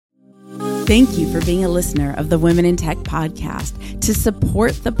Thank you for being a listener of the Women in Tech podcast. To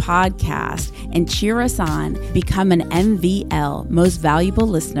support the podcast and cheer us on, become an MVL, Most Valuable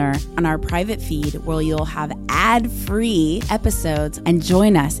Listener, on our private feed where you'll have ad-free episodes and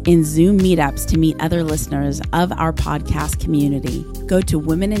join us in Zoom meetups to meet other listeners of our podcast community. Go to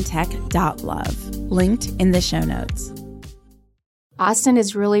womenintech.love, linked in the show notes. Austin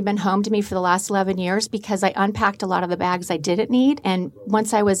has really been home to me for the last 11 years because I unpacked a lot of the bags I didn't need. And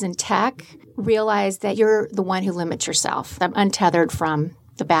once I was in tech, realized that you're the one who limits yourself. I'm untethered from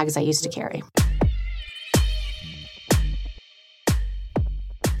the bags I used to carry.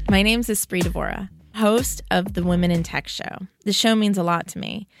 My name's Espree Devora, host of the Women in Tech Show. The show means a lot to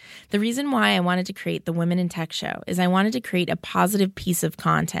me. The reason why I wanted to create the Women in Tech Show is I wanted to create a positive piece of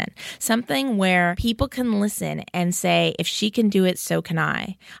content, something where people can listen and say, if she can do it, so can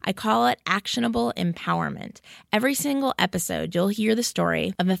I. I call it actionable empowerment. Every single episode, you'll hear the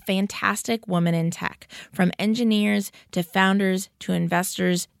story of a fantastic woman in tech, from engineers to founders to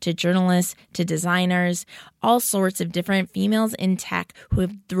investors to journalists to designers, all sorts of different females in tech who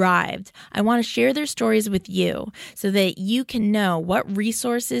have thrived. I want to share their stories with you so that you can know what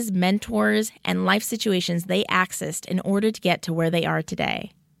resources, mentors, and life situations they accessed in order to get to where they are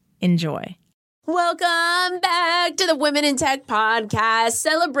today. Enjoy. Welcome back to the Women in Tech podcast,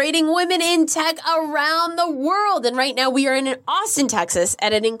 celebrating women in tech around the world. And right now we are in Austin, Texas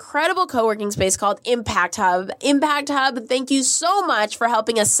at an incredible co-working space called Impact Hub. Impact Hub, thank you so much for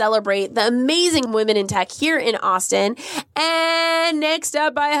helping us celebrate the amazing women in tech here in Austin. And next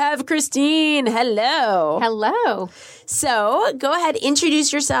up I have Christine. Hello. Hello. So go ahead,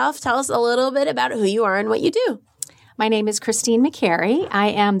 introduce yourself. Tell us a little bit about who you are and what you do. My name is Christine McCary. I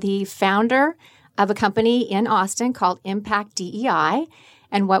am the founder of a company in Austin called Impact DEI.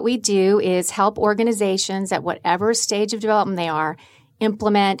 And what we do is help organizations at whatever stage of development they are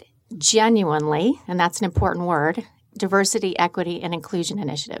implement genuinely, and that's an important word, diversity, equity, and inclusion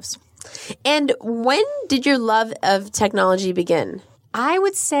initiatives. And when did your love of technology begin? I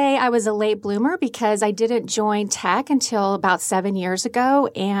would say I was a late bloomer because I didn't join tech until about 7 years ago,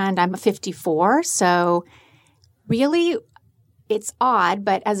 and I'm 54. So really, it's odd,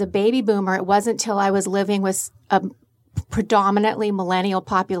 but as a baby boomer, it wasn't till I was living with a predominantly millennial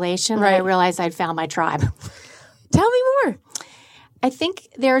population that I realized I'd found my tribe. Tell me more. I think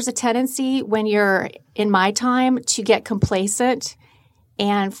there's a tendency when you're in my time to get complacent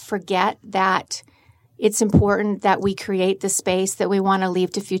and forget that it's important that we create the space that we want to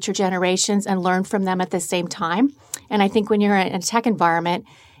leave to future generations and learn from them at the same time. And I think when you're in a tech environment,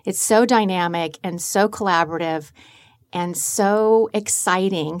 it's so dynamic and so collaborative and so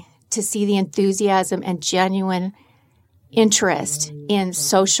exciting to see the enthusiasm and genuine interest in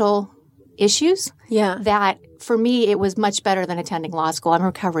social issues that, for me, it was much better than attending law school. I'm a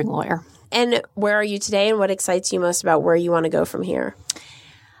recovering lawyer. And where are you today, and what excites you most about where you want to go from here?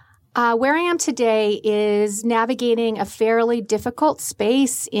 Where I am today is navigating a fairly difficult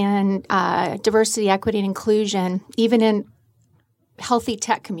space in diversity, equity, and inclusion, even in healthy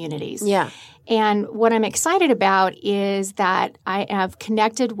tech communities. Yeah. And what I'm excited about is that I have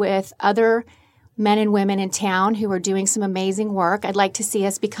connected with other men and women in town who are doing some amazing work. I'd like to see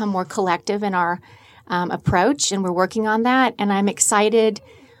us become more collective in our approach, and we're working on that. And I'm excited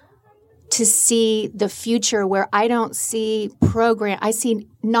to see the future where I don't see I see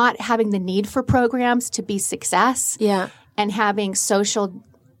not having the need for programs to be success. Yeah. And having social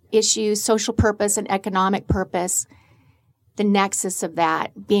issues, social purpose, and economic purpose, the nexus of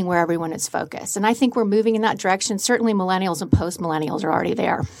that being where everyone is focused. And I think we're moving in that direction. Certainly millennials and post-millennials are already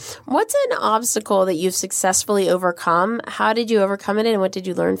there. What's an obstacle that you've successfully overcome? How did you overcome it, and what did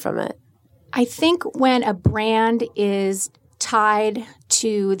you learn from it? I think when a brand is tied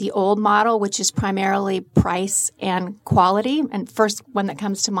to the old model, which is primarily price and quality, and first one that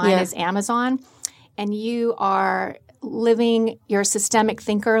comes to mind is Amazon, and you are you're a systemic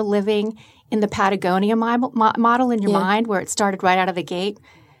thinker living in the Patagonia model in your mind, where it started right out of the gate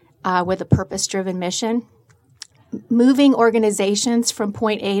with a purpose-driven mission. Moving organizations from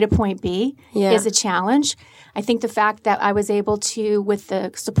point A to point B is a challenge. I think the fact that I was able to, with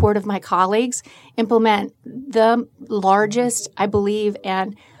the support of my colleagues, implement the largest, I believe,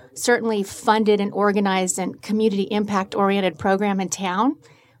 and certainly funded and organized and community impact-oriented program in town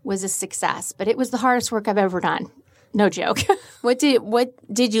was a success. But it was the hardest work I've ever done. No joke. What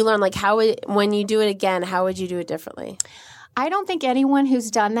did you learn? Like, when you do it again, how would you do it differently? I don't think anyone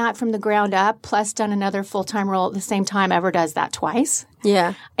who's done that from the ground up, plus done another full-time role at the same time, ever does that twice.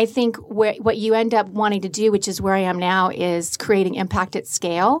 Yeah. I think what you end up wanting to do, which is where I am now, is creating impact at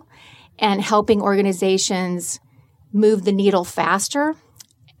scale and helping organizations move the needle faster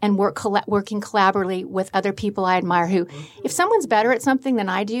and working collaboratively with other people I admire who, if someone's better at something than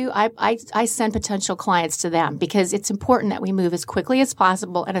I do, I send potential clients to them because it's important that we move as quickly as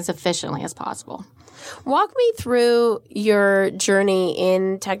possible and as efficiently as possible. Walk me through your journey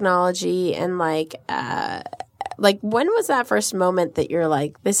in technology and like when was that first moment that you're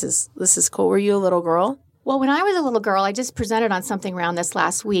like, this is cool? Were you a little girl? Well, when I was a little girl, I just presented on something around this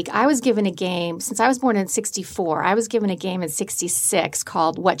last week. I was given a game, since I was born in 1964, I was given a game in 1966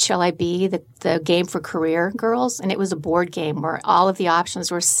 called What Shall I Be? The game for career girls. And it was a board game where all of the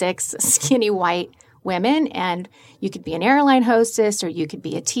options were 6 skinny white women. And you could be an airline hostess or you could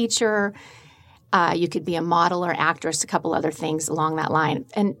be a teacher. You could be a model or actress, a couple other things along that line.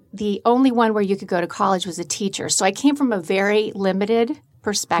 And the only one where you could go to college was a teacher. So I came from a very limited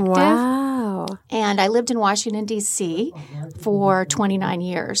perspective. Wow. And I lived in Washington, D.C. for 29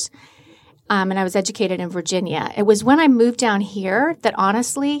 years. And I was educated in Virginia. It was when I moved down here that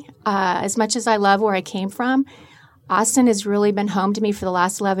honestly, as much as I love where I came from, Austin has really been home to me for the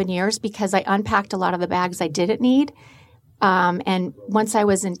last 11 years because I unpacked a lot of the bags I didn't need. And once I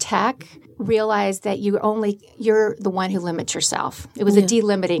was in tech, realized that you're the one who limits yourself. It was a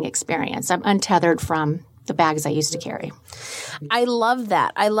delimiting experience. I'm untethered from the bags I used to carry. I love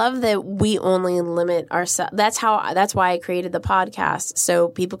that. I love that we only limit ourselves. That's why I created the podcast, so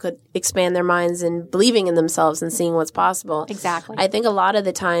people could expand their minds and believing in themselves and seeing what's possible. Exactly. I think a lot of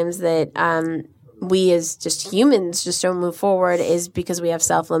the times that we as just humans just don't move forward is because we have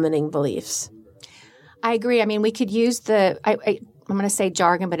self-limiting beliefs. I agree. I mean, we could use I'm going to say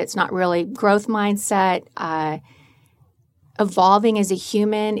jargon, but it's not really, growth mindset. Evolving as a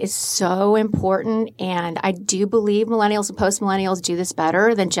human is so important, and I do believe millennials and post-millennials do this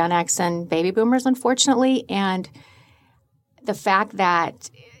better than Gen X and baby boomers, unfortunately. And the fact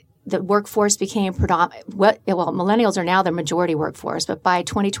that the workforce became millennials are now the majority workforce, but by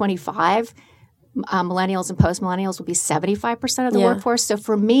 2025, millennials and post-millennials will be 75% of the workforce. So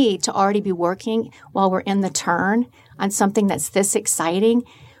for me to already be working while we're in the turn on something that's this exciting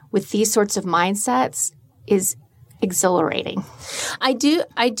with these sorts of mindsets is exhilarating. I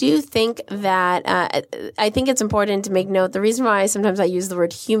do think that I think it's important to make note. The reason why sometimes I use the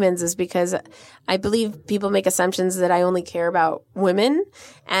word humans is because I believe people make assumptions that I only care about women.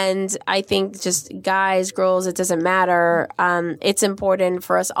 And I think just guys, girls, it doesn't matter. It's important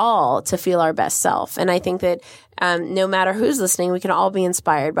for us all to feel our best self. And I think that no matter who's listening, we can all be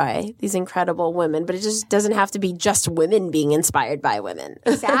inspired by these incredible women. But it just doesn't have to be just women being inspired by women.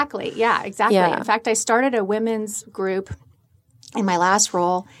 Exactly. Yeah, exactly. Yeah. In fact, I started a women's group in my last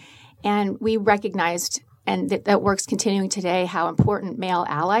role, and we recognized, and that work's continuing today, how important male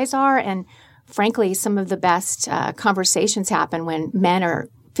allies are. And frankly, some of the best conversations happen when men are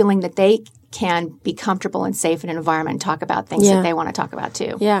feeling that they can be comfortable and safe in an environment and talk about things that they want to talk about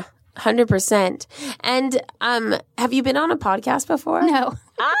too. Yeah, 100%. And have you been on a podcast before? No.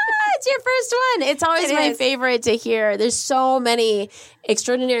 It's your first one. It's always my favorite to hear. There's so many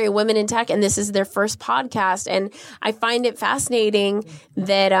extraordinary women in tech, and this is their first podcast. And I find it fascinating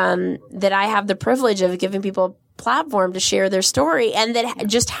that I have the privilege of giving people a platform to share their story, and that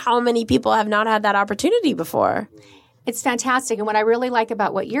just how many people have not had that opportunity before. It's fantastic. And what I really like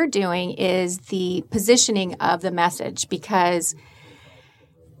about what you're doing is the positioning of the message, because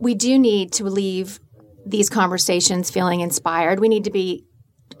we do need to leave these conversations feeling inspired. We need to be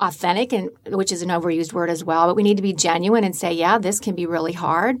authentic, and which is an overused word as well, but we need to be genuine and say, yeah, this can be really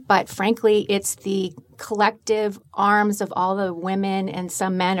hard. But frankly, it's the collective arms of all the women and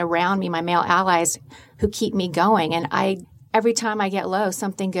some men around me, my male allies, who keep me going. And every time I get low,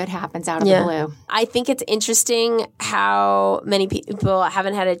 something good happens out of the blue. I think it's interesting how many people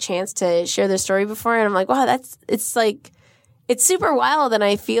haven't had a chance to share their story before. And I'm like, wow, it's super wild. And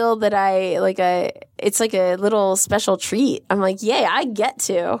I feel that it's like a little special treat. I'm like, yay, I get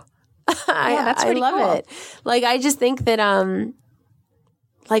to. That's pretty I love cool. it. Like, I just think that,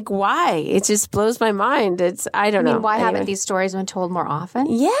 like, why? It just blows my mind. I don't know. Why haven't these stories been told more often?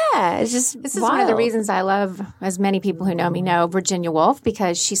 Yeah, it's just This is one of the reasons I love, as many people who know me know, Virginia Woolf,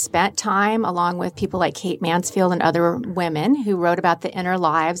 because she spent time along with people like Kate Mansfield and other women who wrote about the inner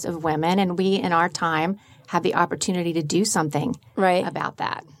lives of women. And we, in our time, have the opportunity to do something about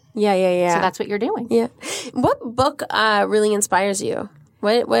that. Yeah. So that's what you're doing. Yeah. What book really inspires you?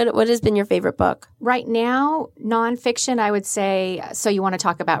 What has been your favorite book? Right now, nonfiction, I would say, So You Want to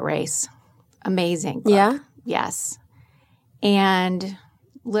Talk About Race. Amazing book. Yeah? Yes. And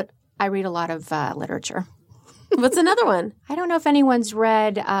I read a lot of literature. What's another one? I don't know if anyone's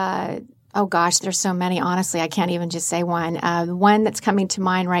read, oh gosh, there's so many. Honestly, I can't even just say one. The one that's coming to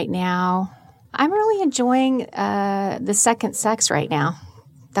mind right now, I'm really enjoying The Second Sex right now.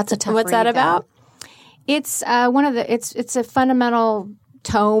 That's a tough What's that read, about? It's it's a fundamental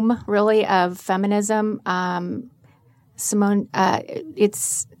tome, really, of feminism. Simone,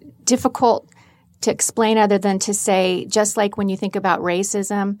 it's difficult to explain other than to say, just like when you think about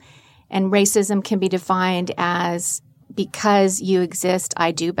racism, and racism can be defined as because you exist,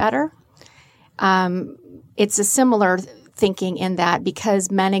 I do better. It's a similar thinking in that because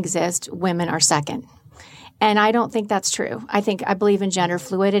men exist, women are second. And I don't think that's true. I believe in gender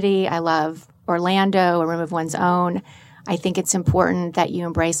fluidity. I love Orlando, A Room of One's Own. I think it's important that you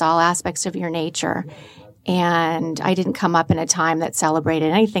embrace all aspects of your nature. And I didn't come up in a time that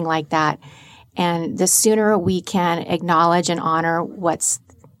celebrated anything like that. And the sooner we can acknowledge and honor what's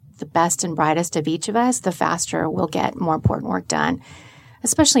the best and brightest of each of us, the faster we'll get more important work done,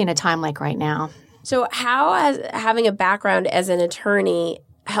 especially in a time like right now. So how has having a background as an attorney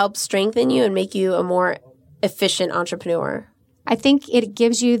helped strengthen you and make you a more efficient entrepreneur? I think it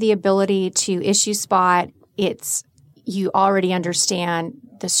gives you the ability to issue spot. You already understand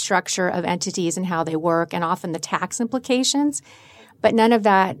the structure of entities and how they work and often the tax implications, but none of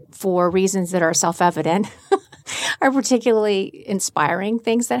that, for reasons that are self-evident, are particularly inspiring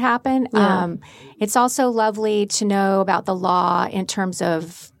things that happen. Yeah. It's also lovely to know about the law in terms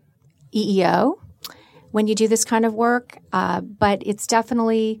of EEO when you do this kind of work, but it's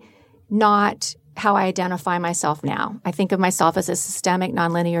definitely not how I identify myself now. I think of myself as a systemic,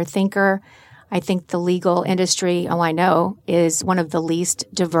 nonlinear thinker. I think the legal industry, I know, is one of the least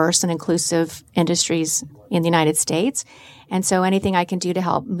diverse and inclusive industries in the United States. And so anything I can do to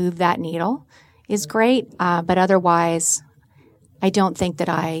help move that needle is great. But otherwise, I don't think that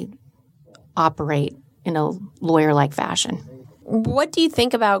I operate in a lawyer-like fashion. What do you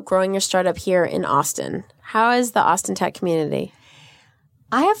think about growing your startup here in Austin? How is the Austin tech community?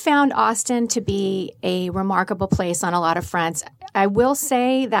 I have found Austin to be a remarkable place on a lot of fronts. I will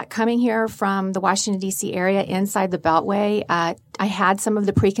say that coming here from the Washington, D.C. area inside the Beltway, I had some of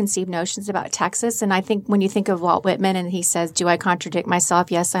the preconceived notions about Texas. And I think when you think of Walt Whitman and he says, do I contradict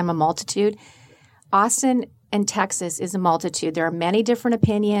myself? Yes, I'm a multitude. Austin and Texas is a multitude. There are many different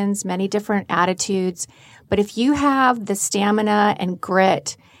opinions, many different attitudes. But if you have the stamina and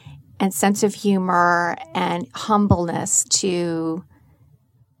grit and sense of humor and humbleness to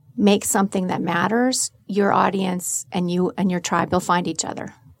make something that matters, your audience and you and your tribe will find each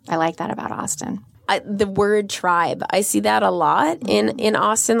other. I like that about Austin. The word tribe, I see that a lot in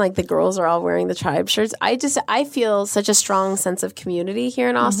Austin. Like the girls are all wearing the tribe shirts. I feel such a strong sense of community here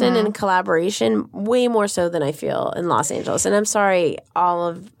in Austin and collaboration, way more so than I feel in Los Angeles. And I'm sorry,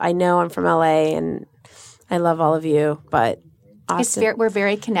 I know I'm from LA and I love all of you, but Austin. We're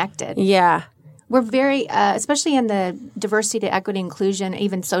very connected. Yeah. We're very, especially in the diversity, equity, inclusion,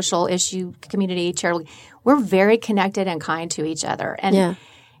 even social issue, community, charitable, we're very connected and kind to each other. And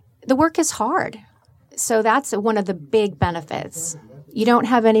the work is hard. So that's one of the big benefits. You don't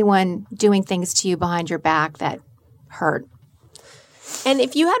have anyone doing things to you behind your back that hurt. And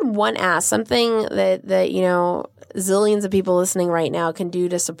if you had one ask, something that zillions of people listening right now can do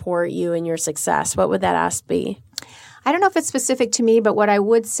to support you in your success, what would that ask be? I don't know if it's specific to me, but what I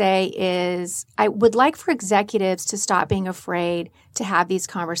would say is I would like for executives to stop being afraid to have these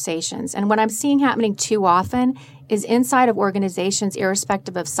conversations. And what I'm seeing happening too often is inside of organizations,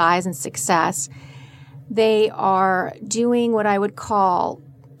 irrespective of size and success, they are doing what I would call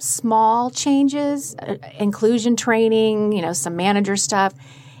small changes, inclusion training, some manager stuff,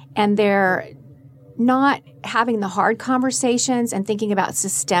 and they're not having the hard conversations and thinking about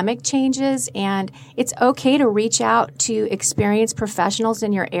systemic changes. And it's okay to reach out to experienced professionals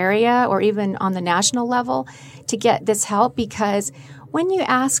in your area or even on the national level to get this help, because when you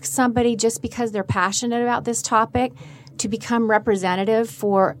ask somebody just because they're passionate about this topic to become representative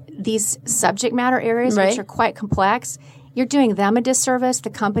for these subject matter areas, which are quite complex, you're doing them a disservice, the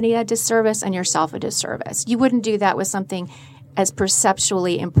company a disservice, and yourself a disservice. You wouldn't do that with something as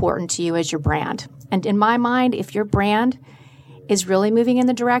perceptually important to you as your brand. And in my mind, if your brand is really moving in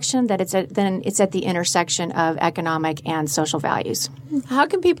the direction that then it's at the intersection of economic and social values. How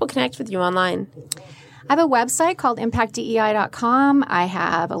can people connect with you online? I have a website called impactdei.com. I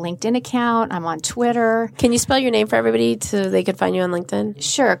have a LinkedIn account. I'm on Twitter. Can you spell your name for everybody so they could find you on LinkedIn?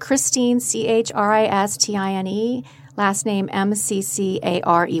 Sure. Christine, Chrisistine. Last name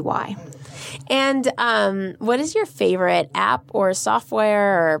Mccarey. And what is your favorite app or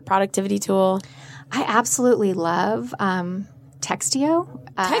software or productivity tool? I absolutely love Textio.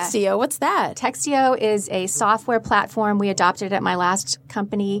 Textio, what's that? Textio is a software platform we adopted at my last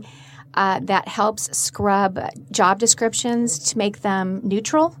company that helps scrub job descriptions to make them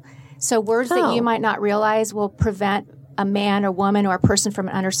neutral. So words that you might not realize will prevent a man or woman or a person from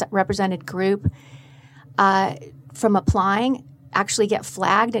an underrepresented group from applying actually get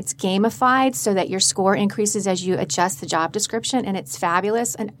flagged. It's gamified so that your score increases as you adjust the job description, and it's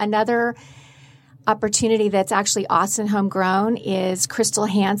fabulous. And another opportunity that's actually awesome homegrown is Crystal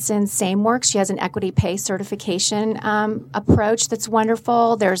Hansen's SameWorks. She has an equity pay certification approach that's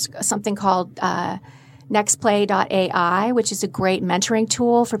wonderful. There's something called nextplay.ai, which is a great mentoring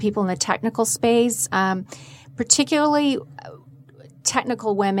tool for people in the technical space, particularly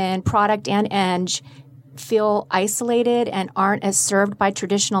technical women, product and eng, feel isolated and aren't as served by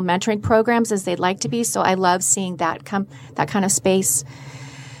traditional mentoring programs as they'd like to be. So I love seeing that kind of space,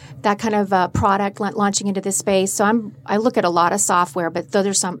 that kind of product launching into this space. So I look at a lot of software, but those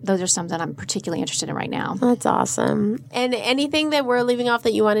are some that I'm particularly interested in right now. That's awesome. And anything that we're leaving off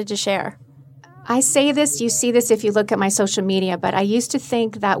that you wanted to share? I say this, you see this if you look at my social media, but I used to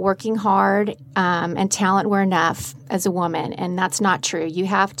think that working hard and talent were enough as a woman, and that's not true. You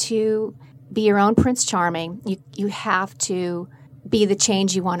have to be your own Prince Charming. You have to be the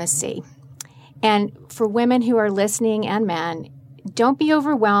change you want to see. And for women who are listening and men, don't be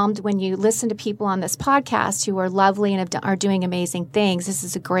overwhelmed when you listen to people on this podcast who are lovely and are doing amazing things. This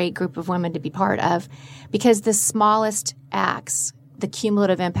is a great group of women to be part of, because the smallest acts, the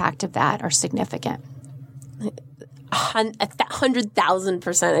cumulative impact of that, are significant.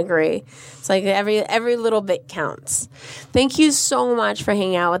 100,000% agree. It's like every little bit counts. Thank you so much for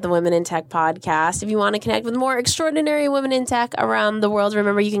hanging out with the Women in Tech podcast. If you want to connect with more extraordinary women in tech around the world,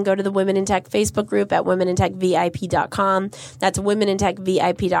 remember you can go to the Women in Tech Facebook group at womenintechvip.com. That's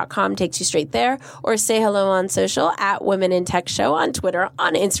womenintechvip.com, takes you straight there. Or say hello on social at Women in Tech Show on Twitter,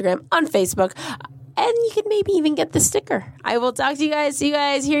 on Instagram, on Facebook. And you can maybe even get the sticker. I will talk to you guys,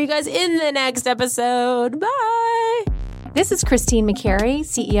 hear you guys in the next episode. Bye. This is Christine McCary,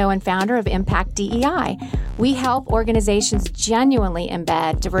 CEO and founder of Impact DEI. We help organizations genuinely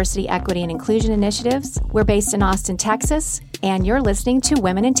embed diversity, equity, and inclusion initiatives. We're based in Austin, Texas, and you're listening to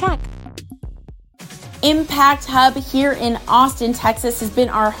Women in Tech. Impact Hub here in Austin, Texas has been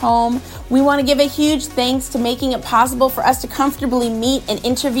our home. We want to give a huge thanks to making it possible for us to comfortably meet and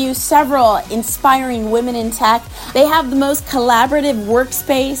interview several inspiring women in tech. They have the most collaborative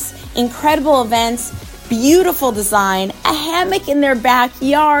workspace, incredible events, beautiful design, a hammock in their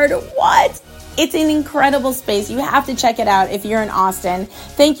backyard. What? It's an incredible space. You have to check it out if you're in Austin.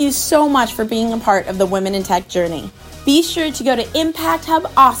 Thank you so much for being a part of the Women in Tech journey. Be sure to go to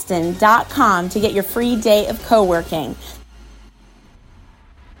impacthubaustin.com to get your free day of co-working.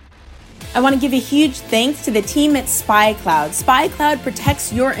 I want to give a huge thanks to the team at SpyCloud. SpyCloud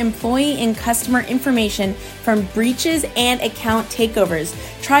protects your employee and customer information from breaches and account takeovers.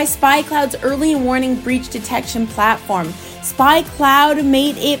 Try SpyCloud's early warning breach detection platform. SpyCloud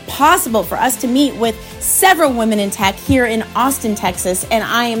made it possible for us to meet with several women in tech here in Austin, Texas, and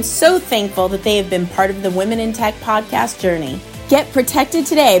I am so thankful that they have been part of the Women in Tech podcast journey. Get protected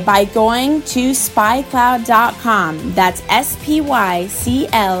today by going to spycloud.com. That's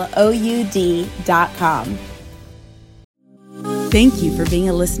SPYCLOUD.com. Thank you for being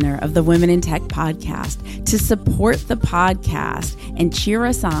a listener of the Women in Tech podcast. To support the podcast and cheer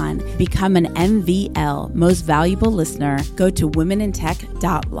us on, become an MVL, Most Valuable Listener, go to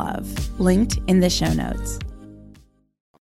womenintech.love, linked in the show notes.